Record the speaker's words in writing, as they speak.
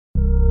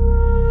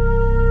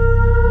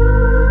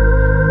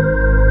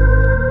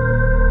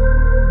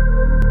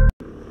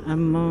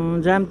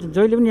जाम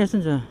जहिले पनि यस्तो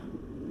छ।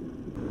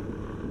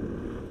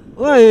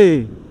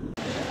 ओइ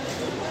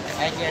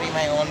I carry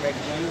my own bag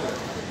to you.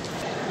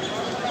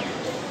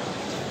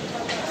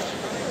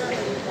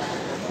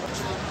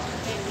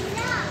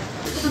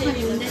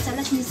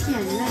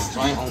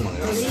 Try home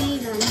भनेर।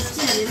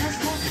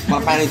 म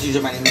पानी चिसो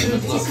पानी दिन्छु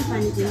ल।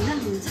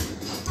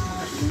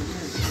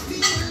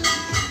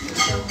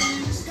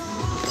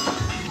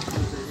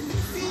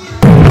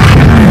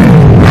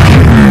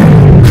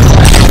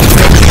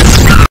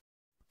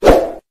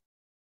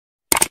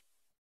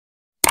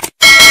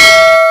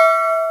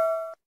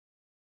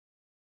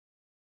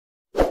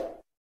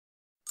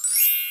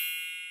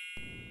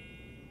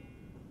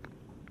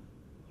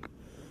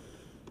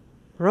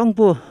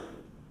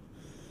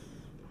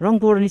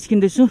 रङपोबाट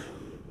निस्किँदैछु।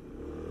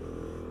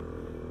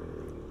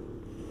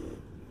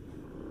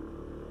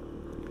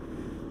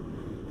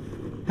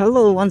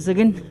 Hello once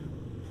again.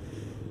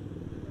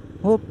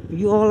 Hope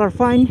you all are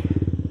fine.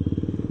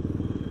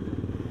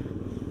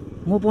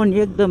 म पनि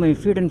एकदमै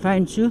फिट एन्ड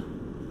फाइन छु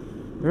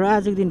र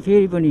आजको दिन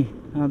फेरि पनि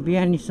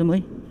बिहानी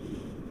समय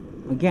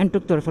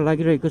गान्तोकतर्फ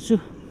लागिरहेको छु।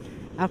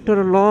 After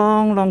a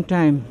long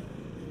time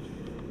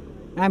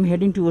I am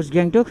heading towards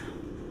Gangtok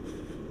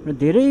र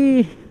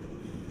धेरै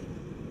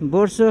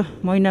वर्ष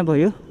महिना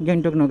भयो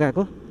गान्तोक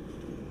नगएको।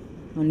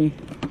 अनि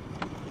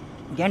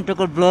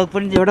गान्तोकको ब्लग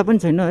पनि एउटा पनि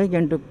छैन है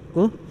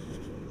गान्तोकको।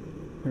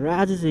 र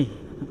आज चाहिँ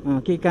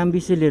केही काम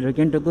विषय लिएर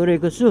गान्तोक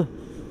गइरहेको छु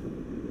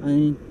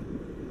अनि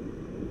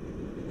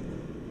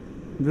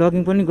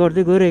ब्लगिङ पनि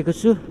गर्दै गइरहेको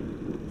छु।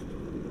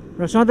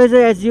 र सधैँ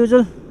चाहिँ एज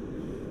युजुअल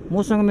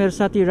मसँग मेरो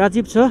साथी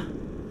राजीव छ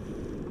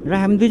र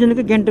हामी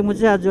दुईजनाकै गान्तोकमा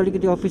चाहिँ आज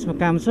अलिकति अफिसमा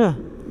काम छ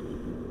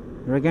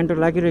र गान्तोक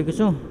लागिरहेको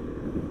छौँ।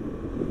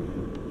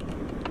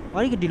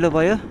 अलिकति ढिलो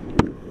भयो,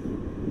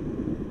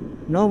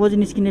 9 बजी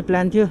निस्किने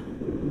प्लान थियो,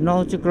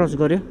 9 चाहिँ क्रस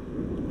गर्यो।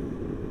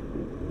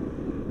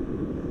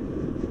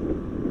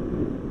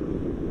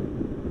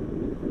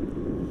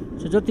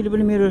 सो जतिले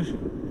पनि मेरो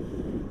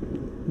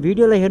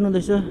भिडियोलाई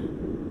हेर्नुहुँदैछ,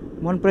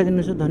 मन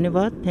पराइदिनुहुन्छ,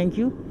 धन्यवाद, thank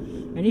you.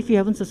 And if you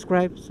heaven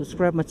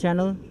subscribe my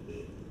channel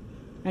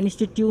and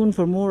stay tune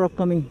for more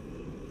upcoming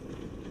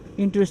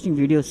interesting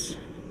videos.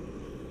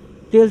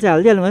 तेल चाहिँ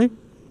हालिदिइहालौँ है।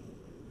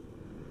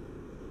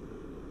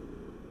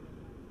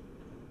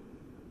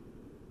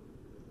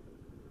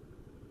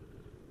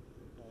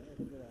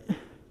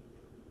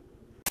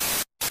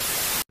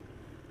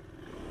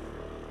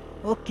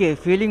 ओके,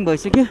 फिलिङ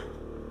भइसक्यो।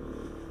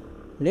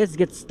 Let's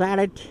get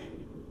started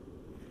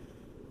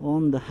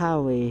on the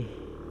highway.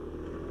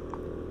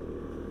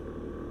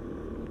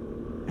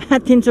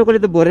 300 कोले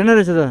त भरेन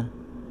रहेछ त।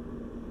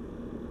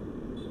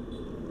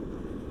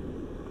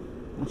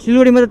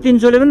 सिलगढीमा त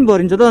 300ले पनि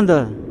भरिन्छ त अन्त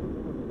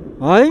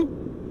है।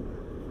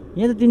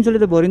 यहाँ त 300ले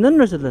त भरिँदैन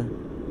रहेछ त।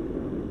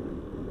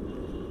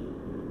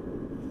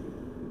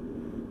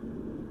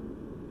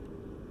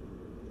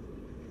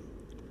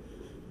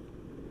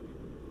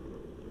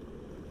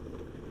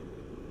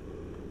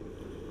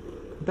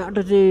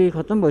 बाटो चाहिँ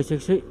खत्तम भइसक्यो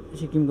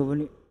सिक्किमको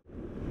पनि।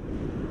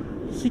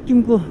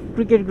 सिक्किमको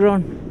क्रिकेट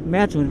ग्राउन्ड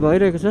म्याच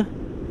भइरहेको छ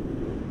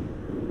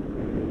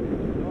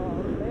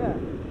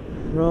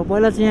र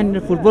पहिला चाहिँ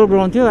यहाँनिर फुटबल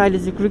ग्राउन्ड थियो, अहिले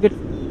चाहिँ क्रिकेट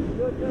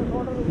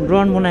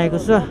ग्राउन्ड बनाएको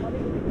छ।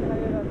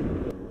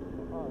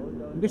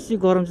 बेसी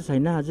गरम चाहिँ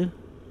छैन आज,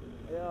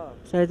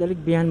 सायद अलिक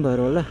बिहान भएर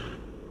होला।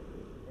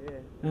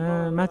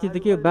 माथि त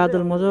के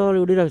बादल मजाले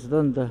उडिरहेको छ त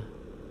अन्त।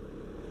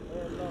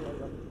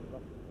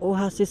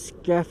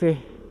 ओहासिस क्याफे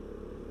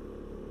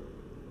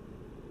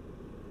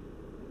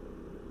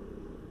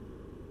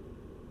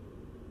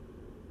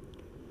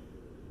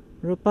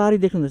र पारी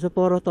देख्नुहुँदैछ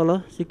पर तल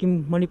Sikkim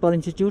Manipal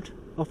institute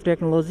of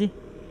technology,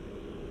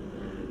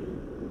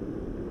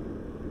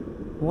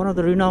 one of the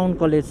renowned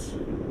college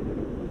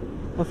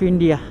of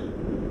India.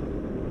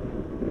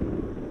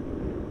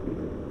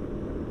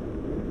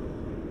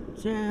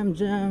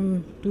 Jam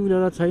two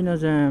wheeler छैन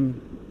जाम।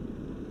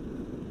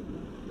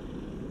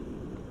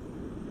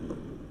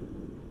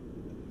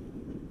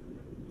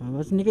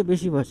 हावा चाहिँ निकै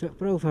बेसी भएछ,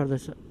 पुरा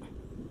उफार्दैछ।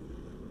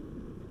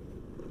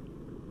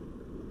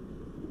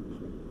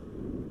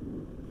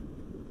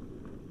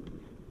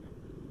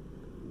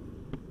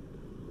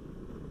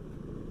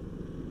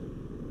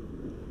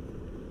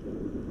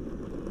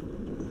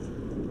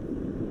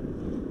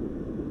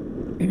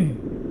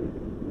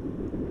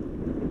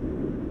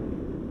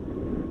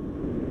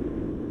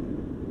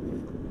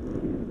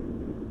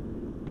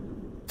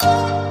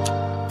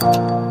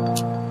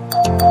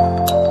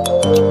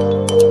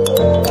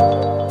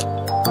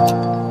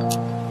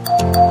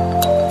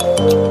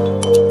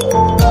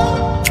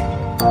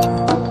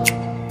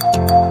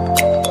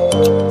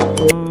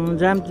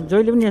 जाम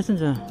जहिले पनि यस्तो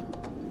छ।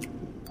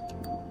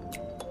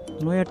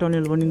 नयाँ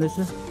टनेल बनिँदैछ।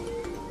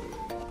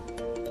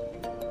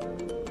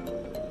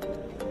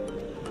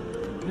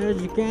 As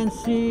you can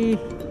see,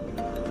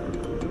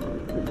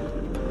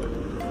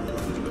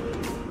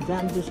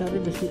 जाम चाहिँ साह्रै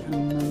बेसी।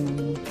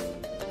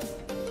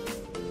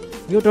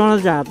 यो टनल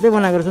चाहिँ हातले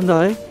बनाएको रहेछ नि त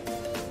है।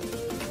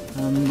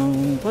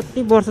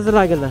 कति वर्ष चाहिँ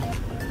लाग्यो त।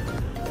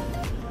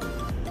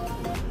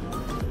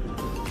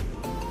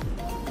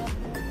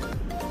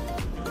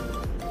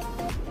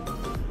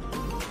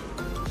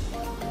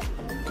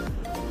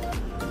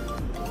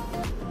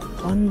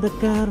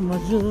 अन्धकारमा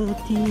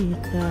ज्योति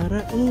तारा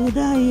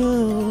उदायो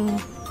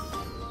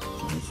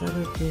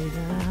संसारको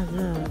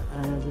राजा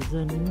आज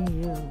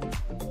जन्मियो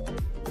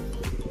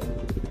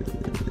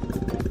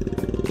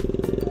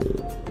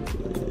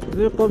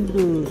वेलकम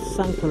टु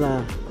साङखोला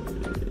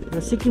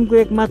र सिक्किमको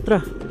एकमात्र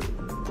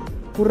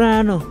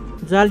पुरानो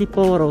जाली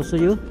पावर हाउस हो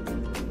यो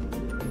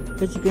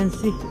एज यु क्यान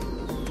सी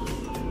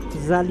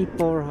जाली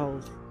पावर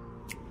हाउस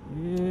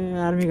ए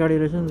आर्मी गाडी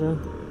रहेछ नि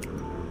त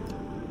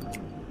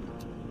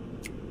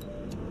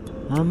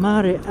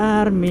हमारे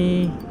आर्मी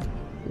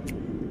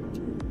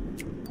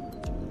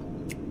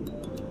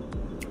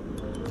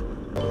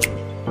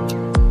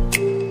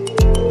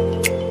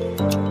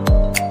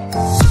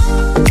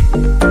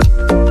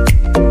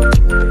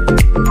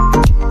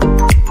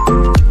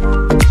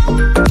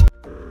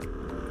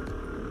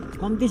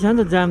कम्ती छ नि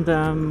त जाम त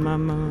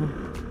आम्मामा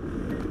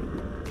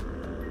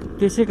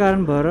त्यसै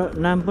कारण भएर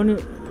नाम पनि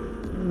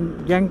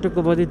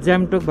ग्याङटोकको बदली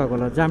जामटोक भएको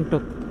होला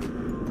जामटोक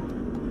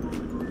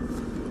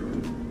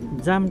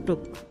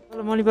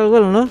मणिपाल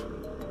गयो न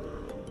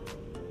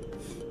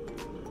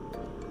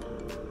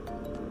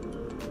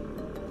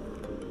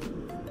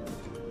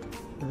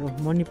र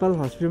मणिपाल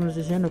हस्पिटलमा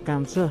चाहिँ सानो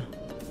काम छ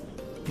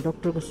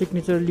डक्टरको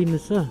सिग्नेचर लिनु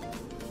छ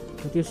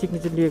त्यो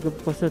सिग्नेचर लिएको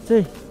पश्चात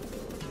चाहिँ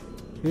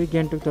फेरि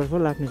ग्याङटोकतर्फ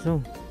लाग्नेछौँ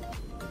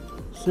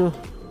सो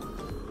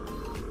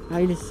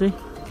अहिले चाहिँ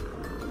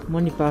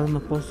मणिपालमा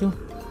पस्यौँ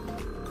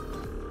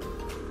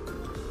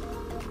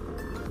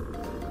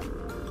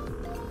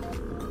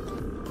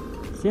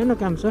सानो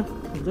काम छ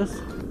just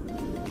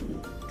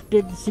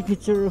take the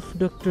signature of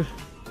doctor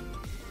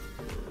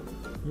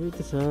यही त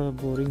छ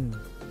बोरिङ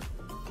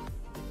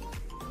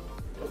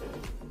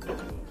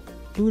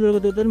टु व्हिलरको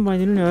त्यो त पनि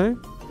बनाइदिनु नि है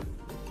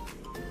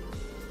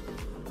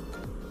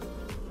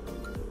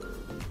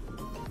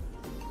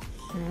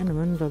सानो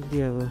पनि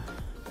राखिदियो अब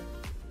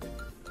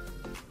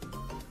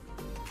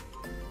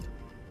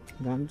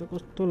घाम चाहिँ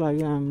कस्तो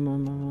लाग्यो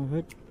आम्मामा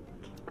हेट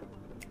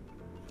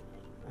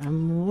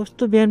आम्मा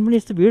कस्तो बिहान पनि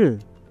यस्तो भिड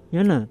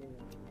हेर्न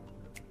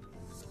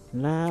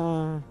ला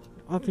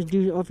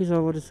अफिस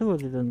आवर छ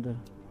कति त अन्त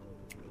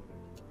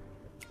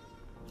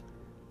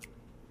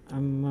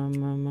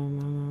आम्मामा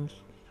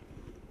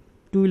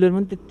टु व्हिलर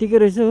पनि त्यत्तिकै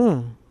रहेछ हो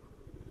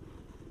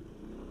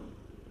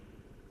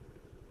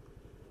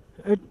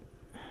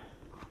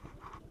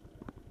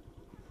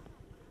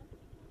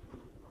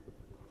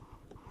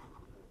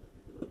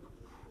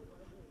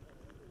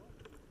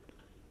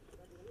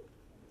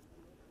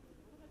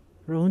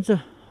र हुन्छ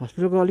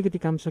हस्पिटलको अलिकति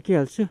काम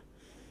सकिहाल्छु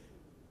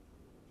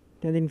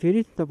त्यहाँदेखि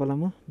फेरि तपाईँलाई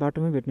म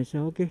बाटोमै भेट्नेछु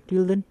okay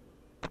till then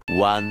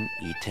One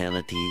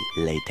eternity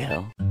later.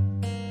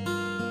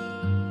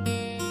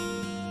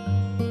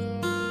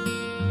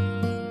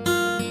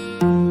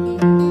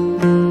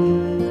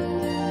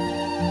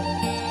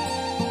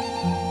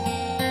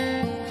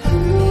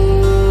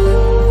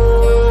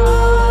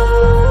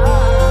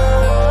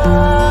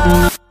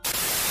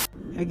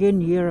 Again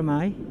here am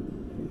I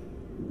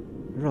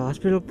र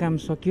हस्पिटल काम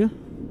सक्यो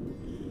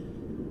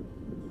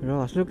र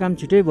हस्पिटल काम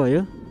छिटै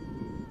भयो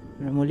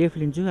र म लेफ्ट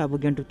लिन्छु अब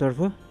गान्तोकतर्फ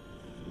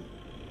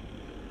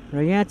र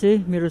यहाँ चाहिँ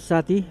मेरो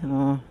साथी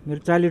मेरो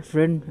चाइल्डहुड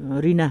फ्रेन्ड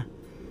रिना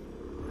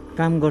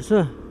काम गर्छ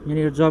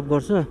यहाँनिर जब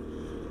गर्छ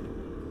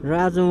र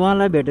आज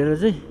उहाँलाई भेटेर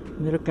चाहिँ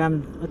मेरो काम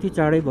अति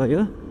चाँडै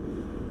भयो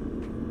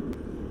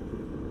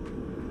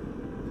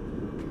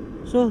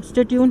सो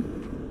स्टे ट्युन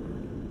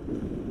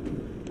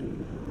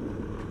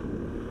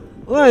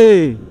ओए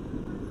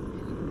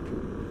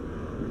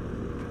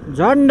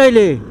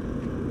झन्डैले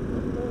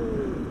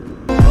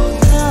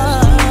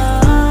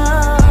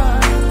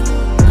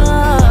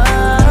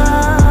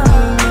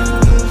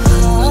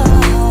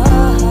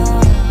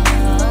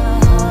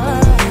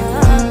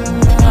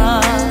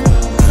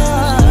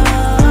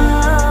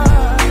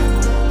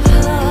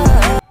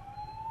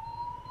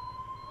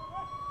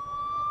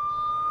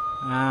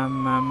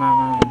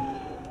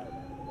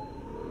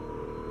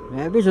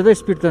हेभी छ त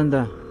स्पिड त अन्त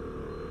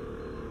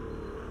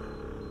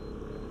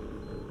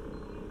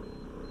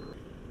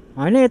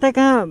होइन यता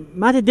कहाँ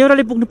माथि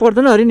देउराली पुग्नु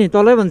पर्दैन अरे नि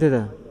तलै भन्थ्यो त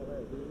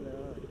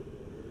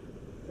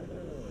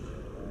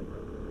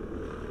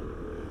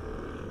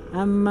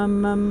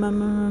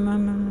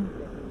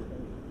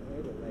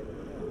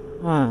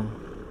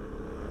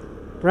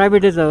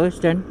प्राइभेटै छ हो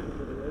स्ट्यान्ड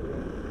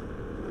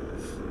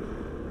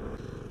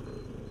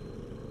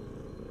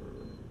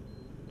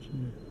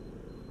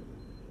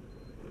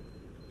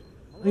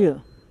यो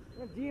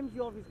जिएमसी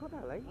अफिस कता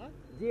होला है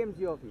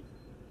जिएमसी अफिस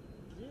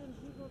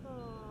जिएमसीको त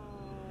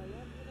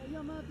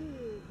यहाँ माथि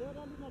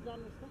देउरालीमा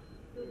जानुहोस् त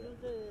त्यो जुन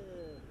चाहिँ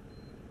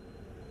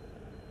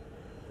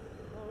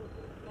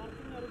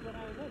पार्किङहरू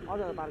बनाएको छ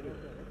हजुर पार्किङ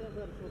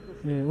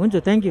ए हुन्छ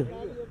थ्याङ्क यू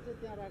गाडीहरू चाहिँ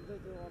त्यहाँ राख्दै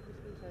थियो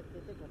अफिसको साइड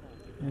त्यतै कता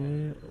ए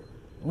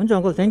हुन्छ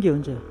अङ्कल थ्याङ्क यू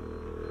हुन्छ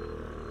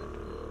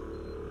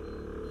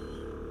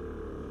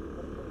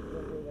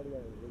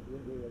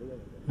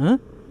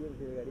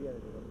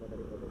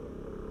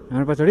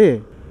हाम्रो पछाडि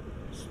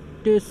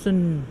स्टेसन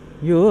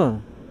यो हो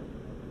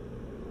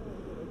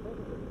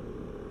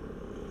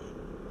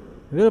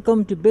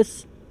welcome to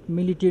best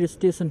military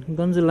station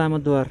Ganj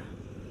लामाद्वार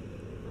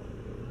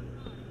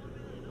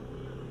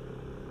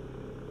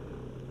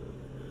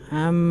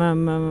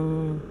आमामा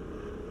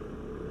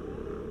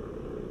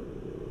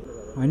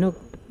होइन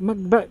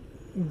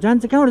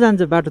जान्छ कहाँबाट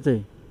जान्छ बाटो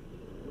चाहिँ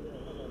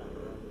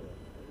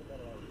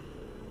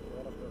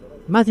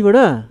माथिबाट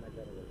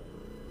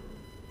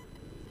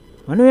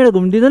होइन एउटा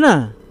घुम्दिँदैन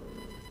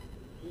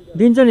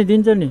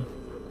दिन्छ नि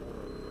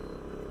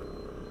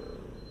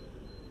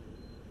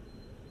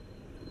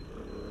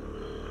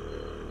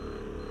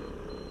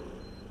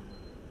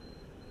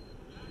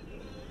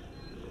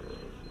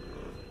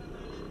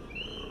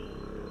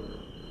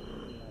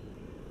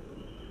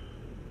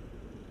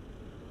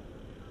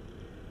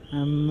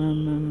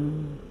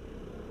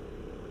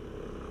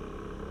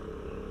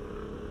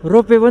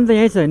रोपे पनि त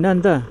यहीँ छ होइन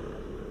अन्त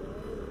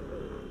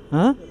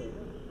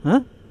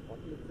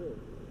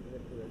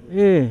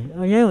ए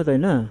यहीँ हो त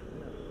होइन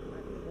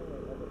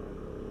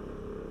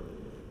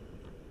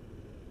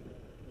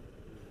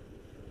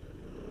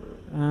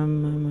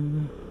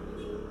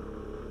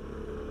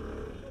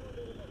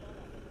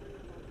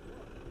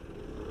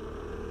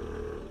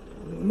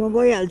म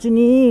गइहाल्छु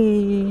नि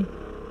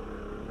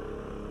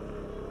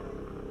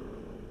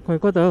खै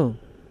कता हो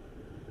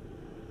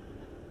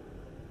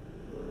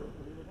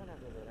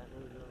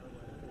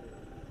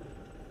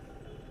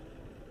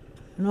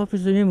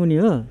अफिस यहीँ मुनि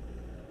हो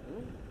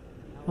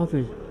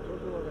अफिस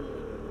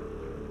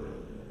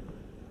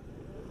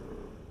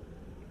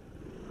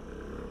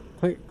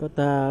खै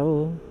कता हो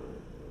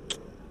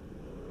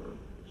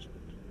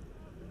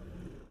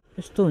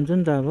यस्तो हुन्छ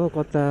नि त अब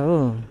कता हो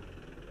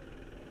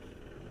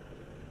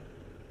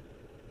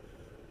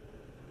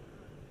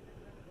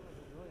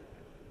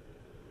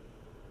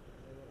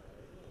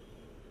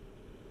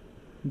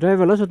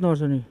ड्राइभरलाई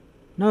सोध्नुपर्छ नि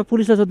नभए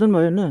पुलिसलाई सोध्नु पनि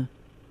भयो होइन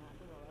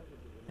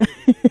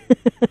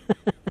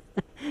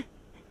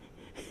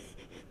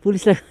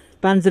पुलिसलाई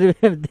 500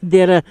 रुपियाँ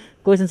दिएर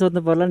क्वेसन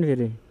सोध्नु पर्ला नि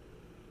फेरि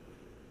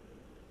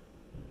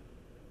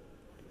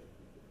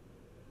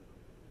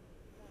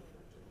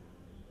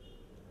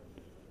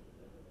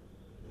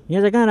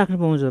यहाँ चाहिँ कहाँ राख्नु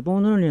पाउँछ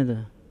पाउँदैन नि यहाँ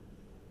त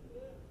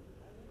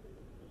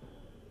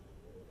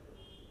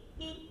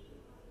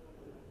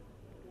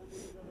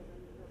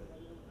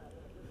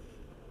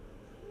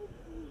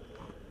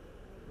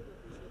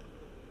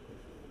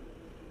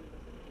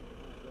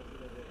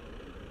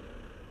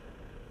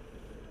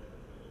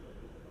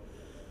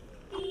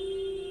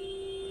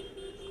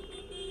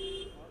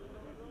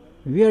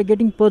We are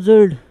getting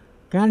puzzled.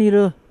 कहाँनिर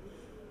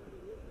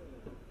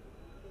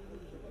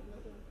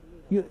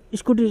यो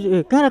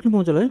स्कुटी कहाँ राख्नु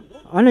पाउँछ होला है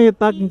होइन यो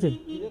पार्किङ चाहिँ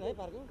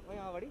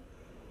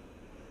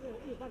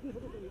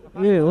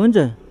ए हुन्छ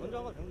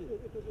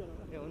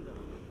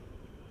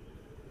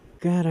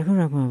कहाँ राखौँ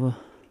अब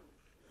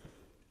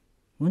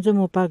हुन्छ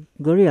म पार्क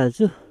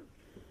गरिहाल्छु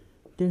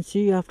then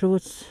see you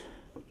afterwards.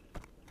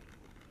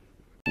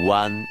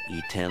 One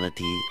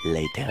eternity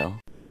later.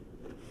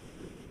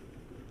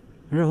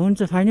 र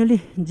हुन्छ फाइनली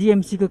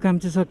जीएमसी को काम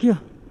चाहिँ सक्यो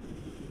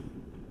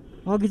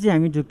अघि चाहिँ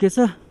हामी झुक्केछ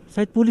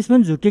सायद पुलिस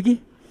पनि झुक्क्यो कि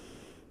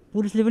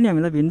पुलिसले पनि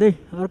हामीलाई भिन्दै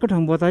अर्को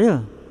ठाउँ बतायो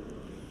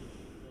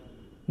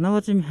नभए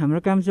चाहिँ हाम्रो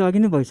काम चाहिँ अघि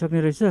नै भइसक्ने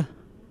रहेछ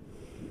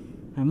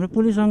हाम्रो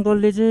पुलिस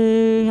अङ्कलले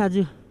चाहिँ आज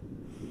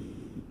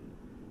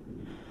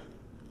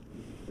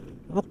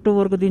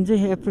अक्टोबरको दिन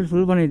चाहिँ अप्रिल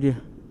फुल बनाइदियो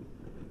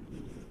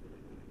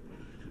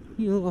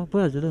यो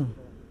भइहाल्छ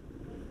त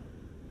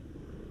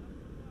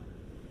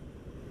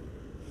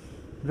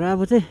र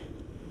अब चाहिँ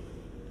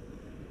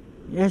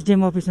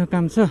एसडिएम अफिसमा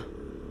काम छ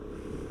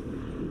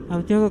अब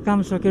त्यो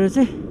काम सकेर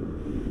चाहिँ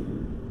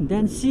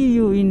then see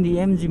you in the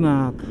MG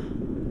Marg.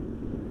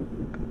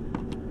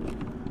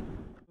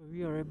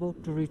 We are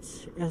about to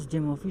reach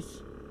SDM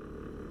office.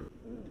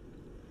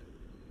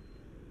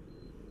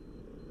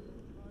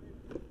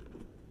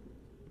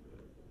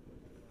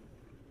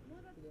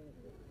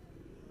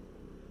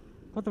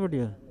 कतापट्टि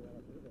हो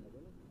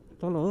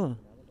तल हो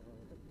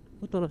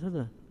उ तल छ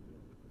त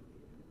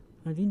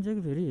दिन्छ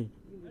कि फेरि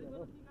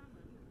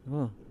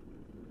हो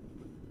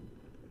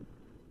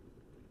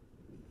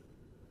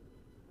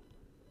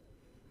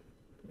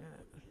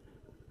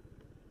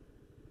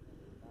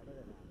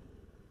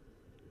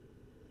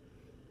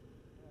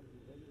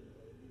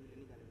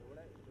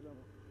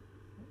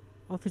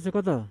अफिस चाहिँ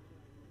कता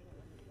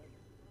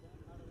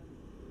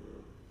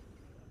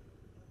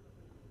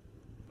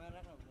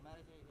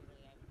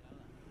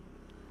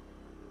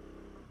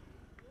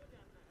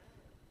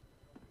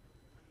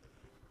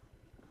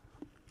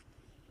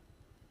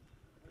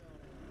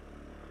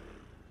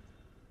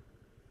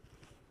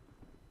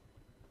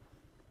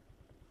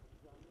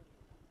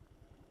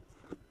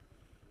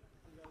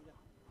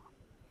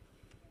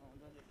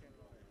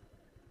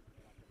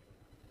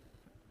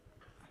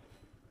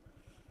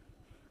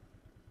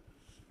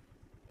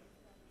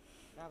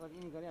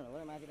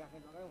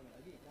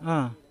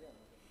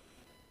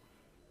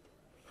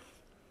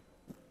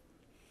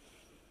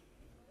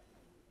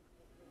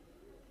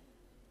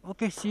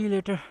Okay, see you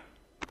later.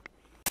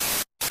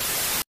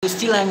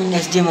 Still I'm in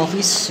SDM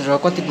office. र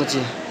कति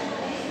बज्यो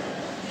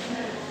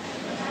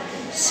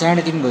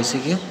 3:30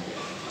 भइसक्यो।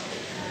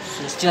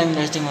 स्टिल हामी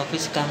रेस्टिङ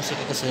अफिस काम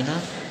सकेको छैन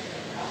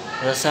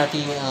र साथी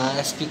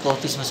एसपी को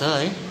अफिसमा छ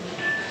है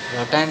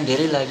र टाइम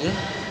धेरै लाग्यो।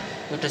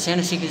 एउटा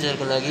सानो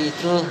सिग्नेचरको लागि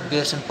यत्रो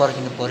बेरसम्म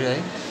पर्खिनु पर्यो है।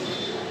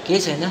 केही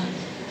छैन,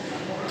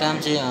 काम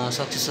चाहिँ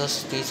सक्सेस होस्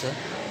त्यही छ।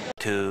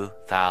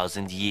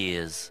 2000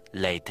 years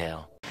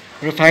later.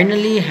 र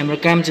फाइनली हाम्रो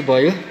काम चाहिँ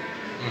भयो।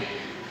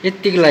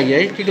 यतिको लागि है,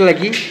 केको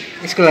लागि?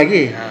 यसको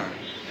लागि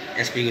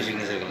एसपी को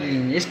सिग्नेचरको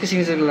लागि यसको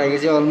सिग्नेचरको लागि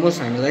चाहिँ अलमोस्ट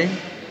हामीलाई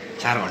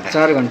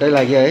 4 घन्टै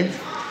लाग्यो है।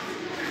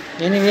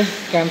 एनिवे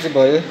काम चाहिँ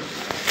भयो।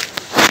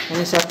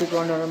 अनि साथीको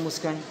अनुहारमा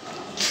मुस्कान।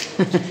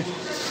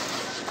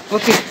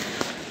 Okay,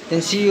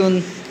 then C you on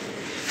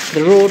the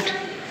road.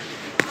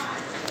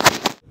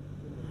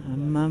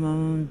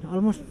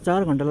 Almost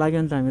 4 घन्टा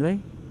लाग्यो नि त हामीलाई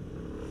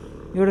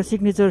एउटा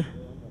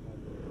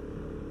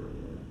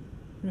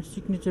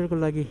सिग्नेचरको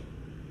लागि।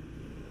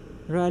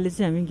 र अहिले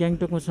चाहिँ हामी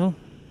ग्याङटोकमा छौँ।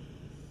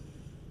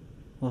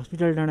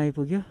 हस्पिटल डाँडा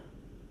आइपुग्यो।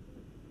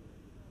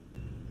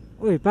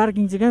 ओइ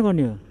पार्किङ चाहिँ कहाँ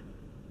गर्ने हो?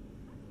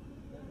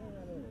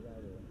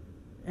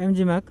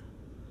 एमजी मार्ग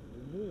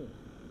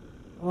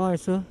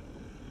यसो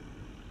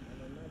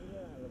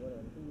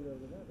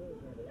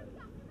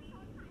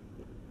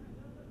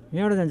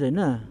यहाँबाट जान्छ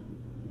होइन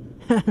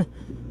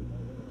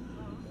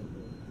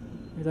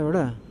यताबाट।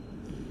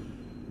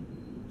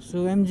 सो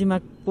एमजी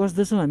मार्ग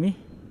पस्दैछौँ हामी।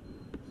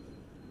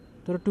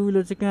 तर टु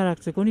व्हिलर चाहिँ कहाँ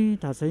राख्छ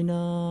कुनै थाहा छैन।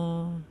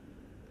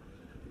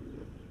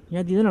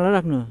 यहाँ दिँदैन होला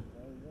राख्नु।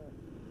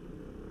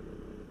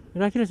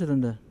 राखिरहेछ त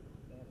अन्त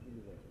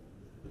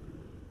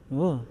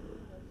हो।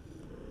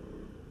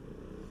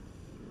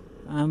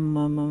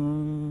 आम्मामा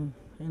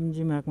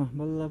एमजी मार्गमा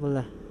बल्ल बल्ल।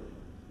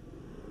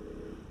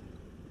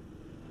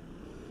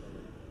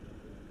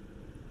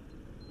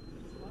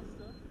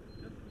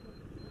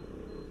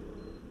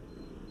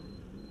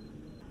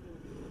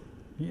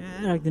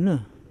 यहाँ राख्दिनु।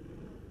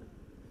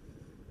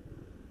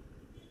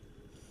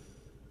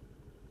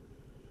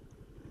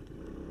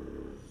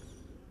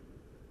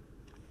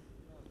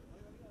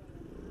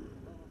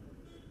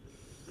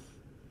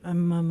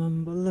 आम्मामा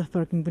बल्ल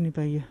पार्किङ पनि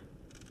पाइयो।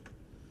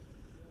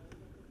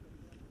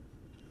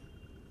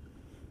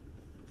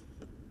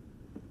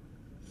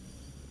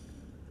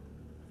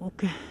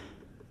 ओके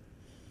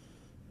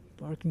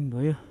पार्किङ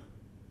भयो।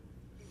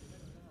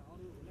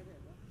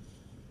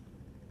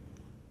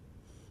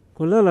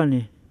 खोल्ला होला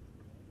नि।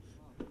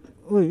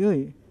 ओइ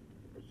ओइ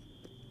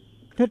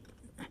थेट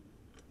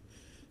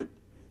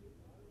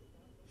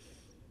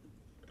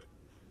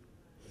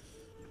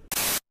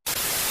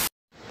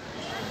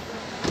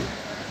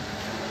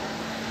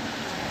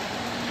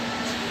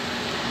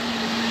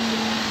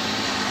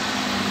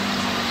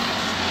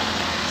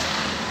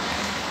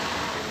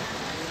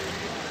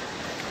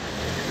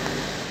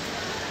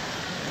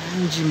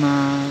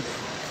Marg.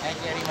 I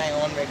carry my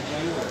own bag, do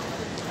you?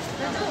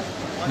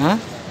 Huh?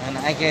 And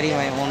I carry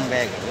my own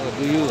bag,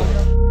 do you?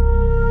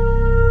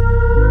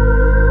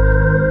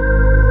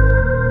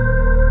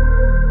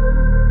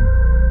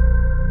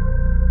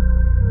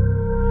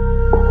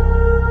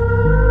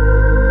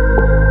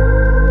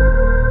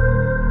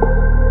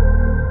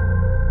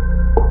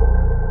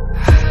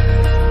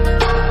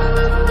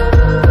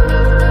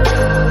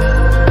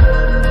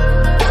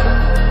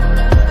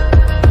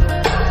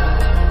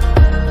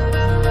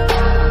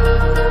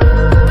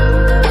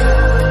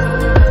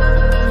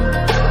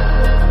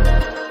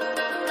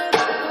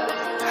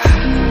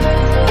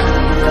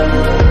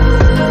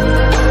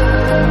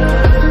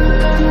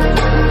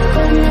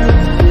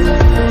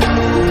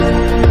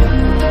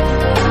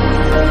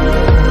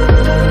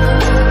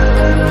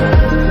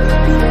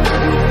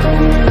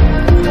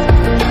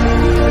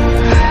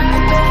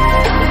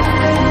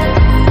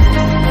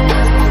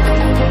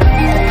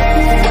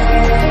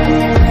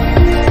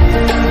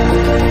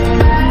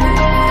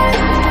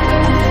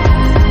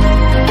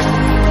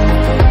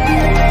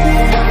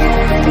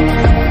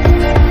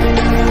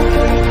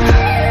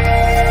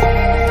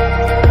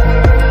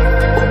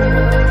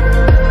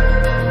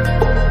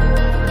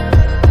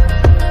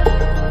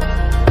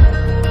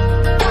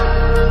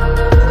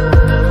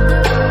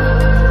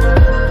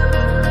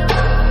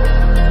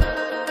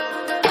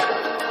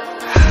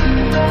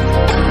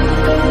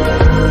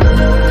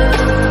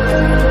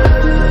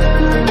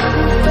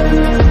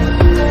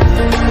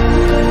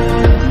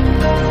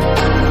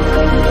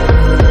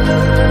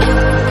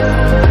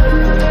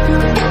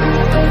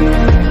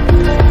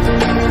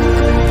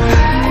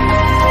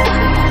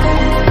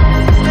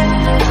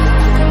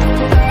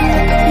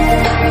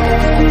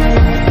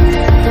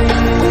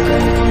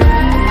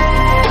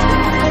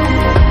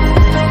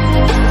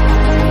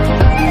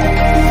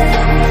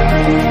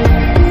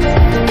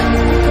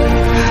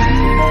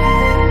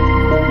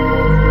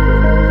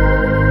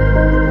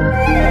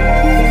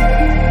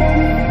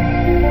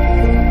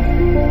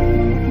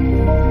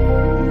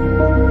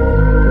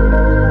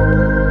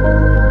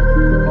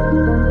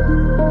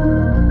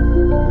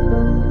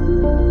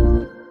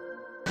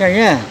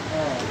 यहाँ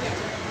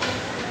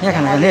यहाँ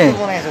खाना खाने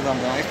बनाएछ त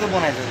अन्त यस्तो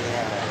बनाएछ त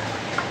यहाँ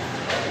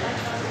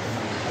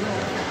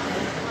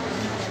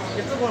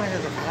यस्तो बनाएछ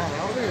त खाना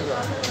अर्कै हो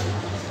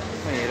त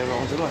हेरेर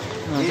आउँछु ल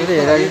त्यही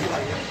हेर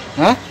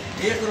हाँ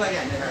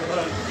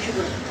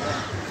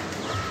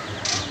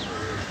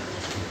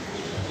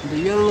The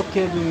yellow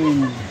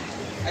cabin.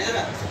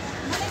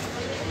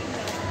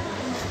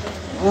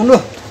 Oh no.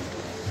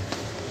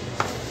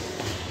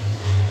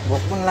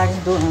 Bok pun lagi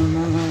tu.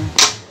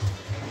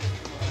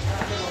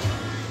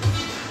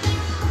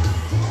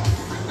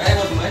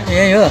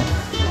 Ya ya.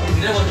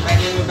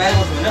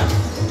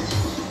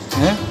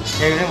 Hah?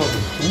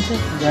 Ini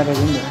jaga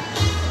dulu.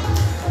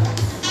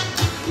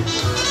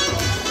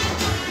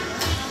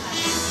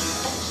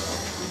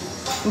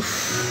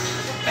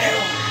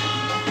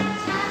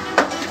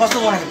 कस्तो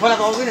बनाएको पहिला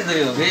त अर्कै रहेछ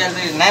यो फेरि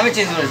अहिले नामै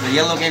चेन्ज गरेछ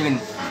येल्लो केबिन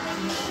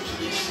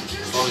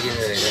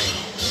अर्किँदो रहेछ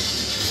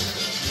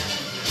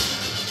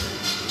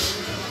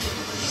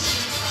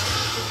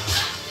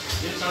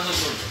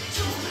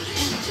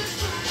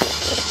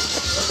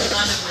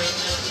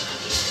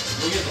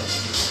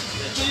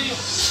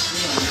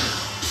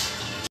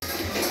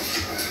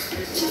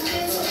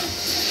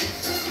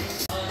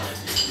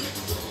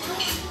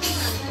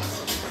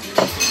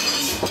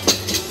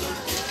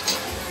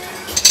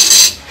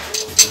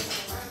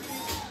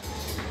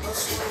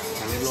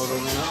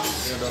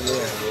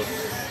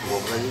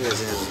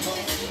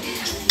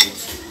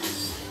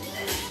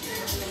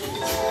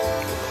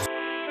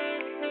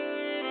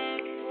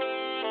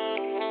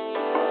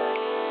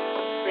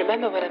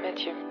Remember when I met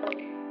you?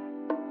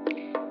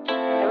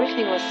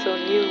 Everything was so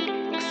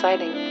new,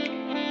 exciting.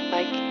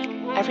 Like,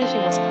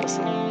 everything was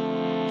possible.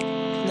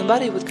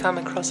 Nobody would come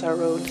across our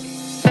road.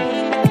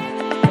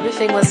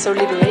 Everything was so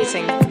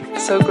liberating,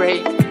 so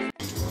great.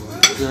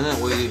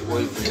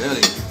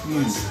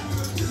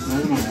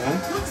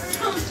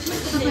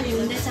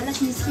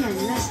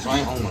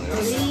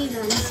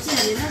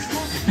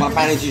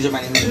 पानी चिसो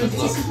पानी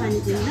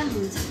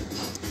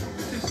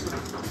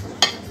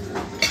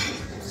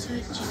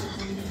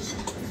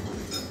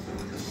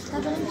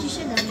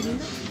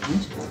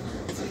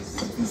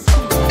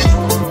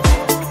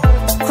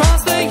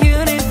Across the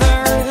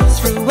universe,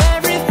 through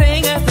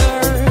everything I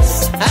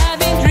thirst, I've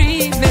been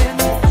dreaming.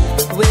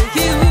 With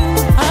you,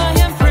 I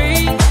am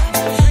free,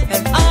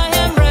 and I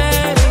am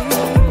ready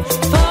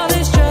for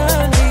this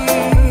journey.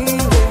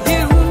 With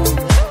you,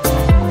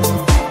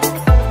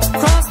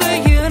 across the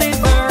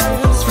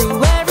universe, through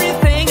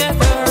everything I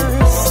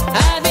thirst,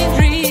 I've been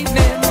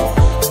dreaming.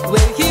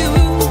 With you,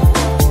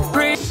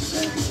 free.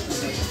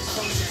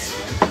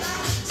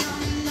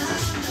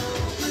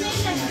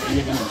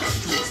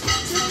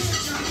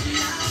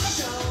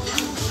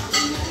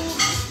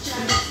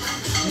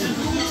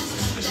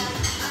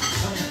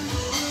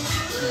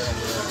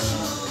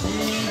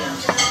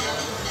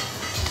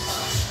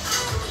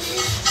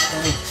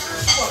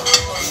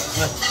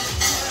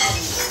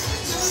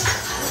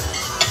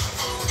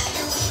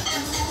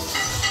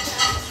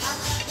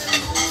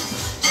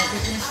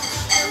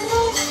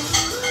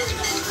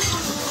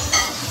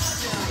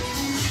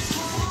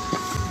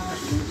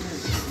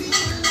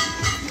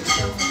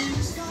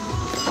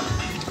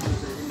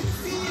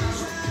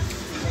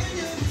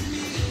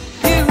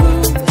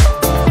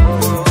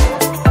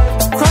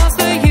 Across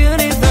the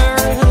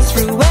universe,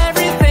 through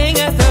everything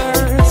I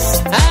thirst,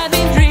 I've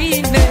been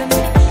dreaming.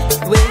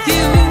 With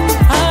you,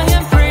 I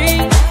am free,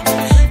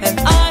 and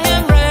I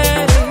am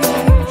ready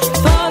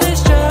for this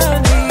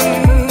journey.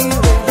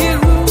 With you,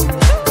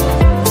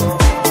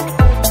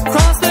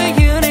 across the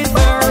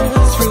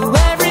universe, through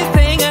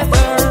everything I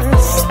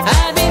thirst,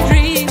 I've been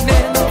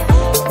dreaming.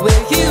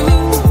 With you.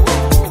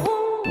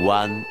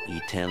 One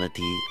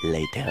eternity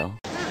later.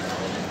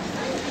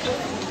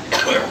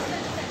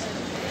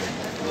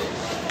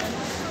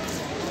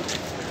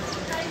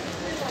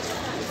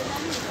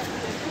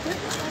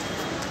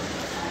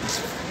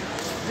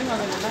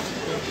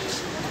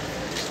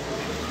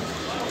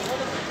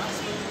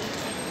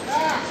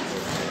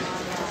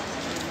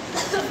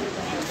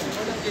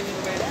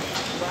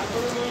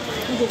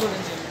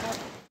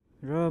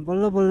 र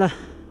बल्ल बल्ल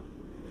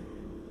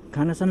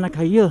खानासाना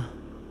खाइयो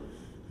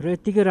र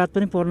यत्तिकै रात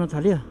पनि पर्न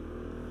थाल्यो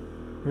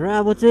र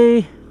अब चाहिँ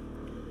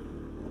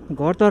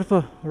घरतर्फ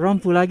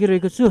रम्फू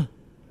लागिरहेको छु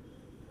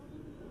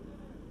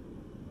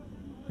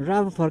र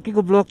अब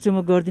फर्केको ब्लग चाहिँ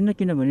म गर्दिनँ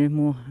किनभने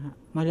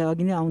मैले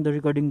अघि नै आउँदा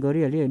रेकर्डिङ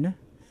गरिहालेँ होइन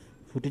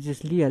फुटेजेस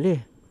लिइहालेँ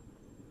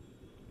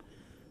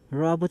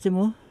र अब चाहिँ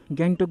म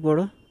ग्याङटोकबाट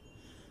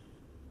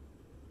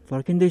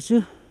फर्किँदैछु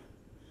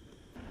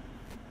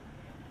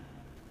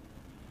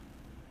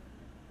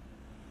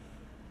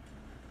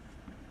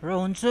र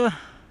हुन्छ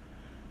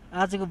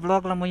आजको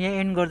ब्लगलाई म यहाँ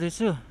एन्ड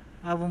गर्दैछु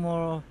अब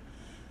म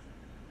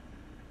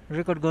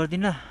रेकर्ड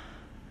गर्दिनँ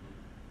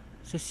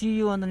so C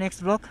you on the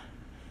next blog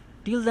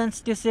till then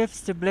stay safe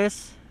stay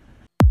blessed